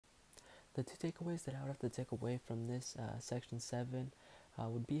The two takeaways that I would have to take away from this section 7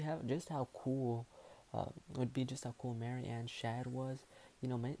 would be how cool would be just how cool Mary Ann Shadd was.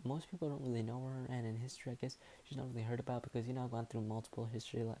 Most people don't really know her, and in history, I guess she's not really heard about because I've gone through multiple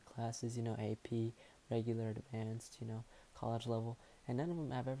history classes. AP, regular, advanced, college level, and none of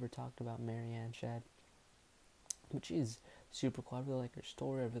them have ever talked about Mary Ann Shadd, but she's super cool. I really like her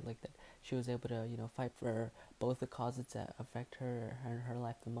story. I really like that she was able to, fight for both the causes that affect her and her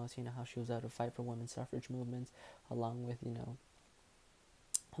life the most. How she was able to fight for women's suffrage movements, along with, being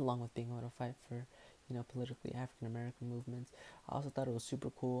able to fight for, politically African American movements. I also thought it was super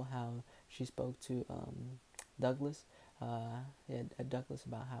cool how she spoke to Douglass. Douglass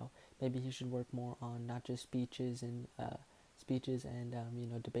about how maybe he should work more on not just speeches and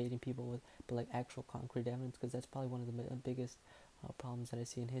debating people with, but like actual concrete evidence, because that's probably one of the biggest problems that I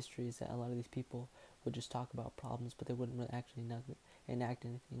see in history is that a lot of these people would just talk about problems, but they wouldn't really actually enact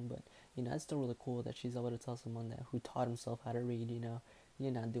anything. But that's still really cool that she's able to tell someone that who taught himself how to read,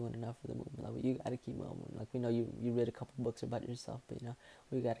 you're not doing enough for the movement. Like, you gotta keep moving. Like, we know you read a couple books about yourself, but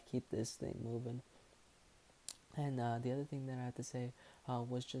we gotta keep this thing moving. And the other thing that I had to say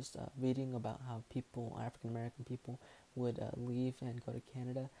was just reading about how African American people, would leave and go to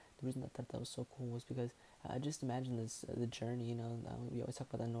Canada. The reason I thought that was so cool was because just imagine the journey. We always talk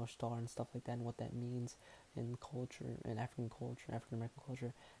about the North Star and stuff like that, and what that means in culture, in African culture, African American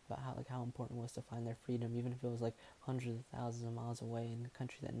culture, about how important it was to find their freedom, even if it was like hundreds of thousands of miles away in a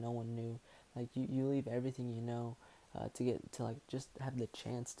country that no one knew. Like, you leave everything you know to get to, like, just have the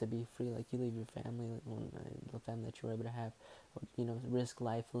chance to be free. Like, you leave your family, like, the family that you were able to have, or, risk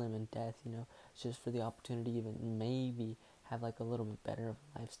life, limb, and death, just for the opportunity to even maybe have like a little bit better of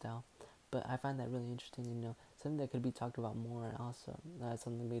a lifestyle. But I find that really interesting, something that could be talked about more, and also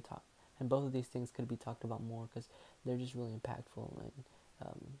something we talk. And both of these things could be talked about more because they're just really impactful, and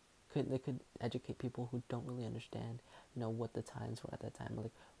um, they could educate people who don't really understand, what the times were at that time,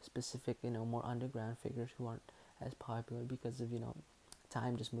 like specific, more underground figures who aren't as popular because of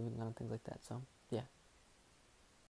time just moving on and things like that. So yeah.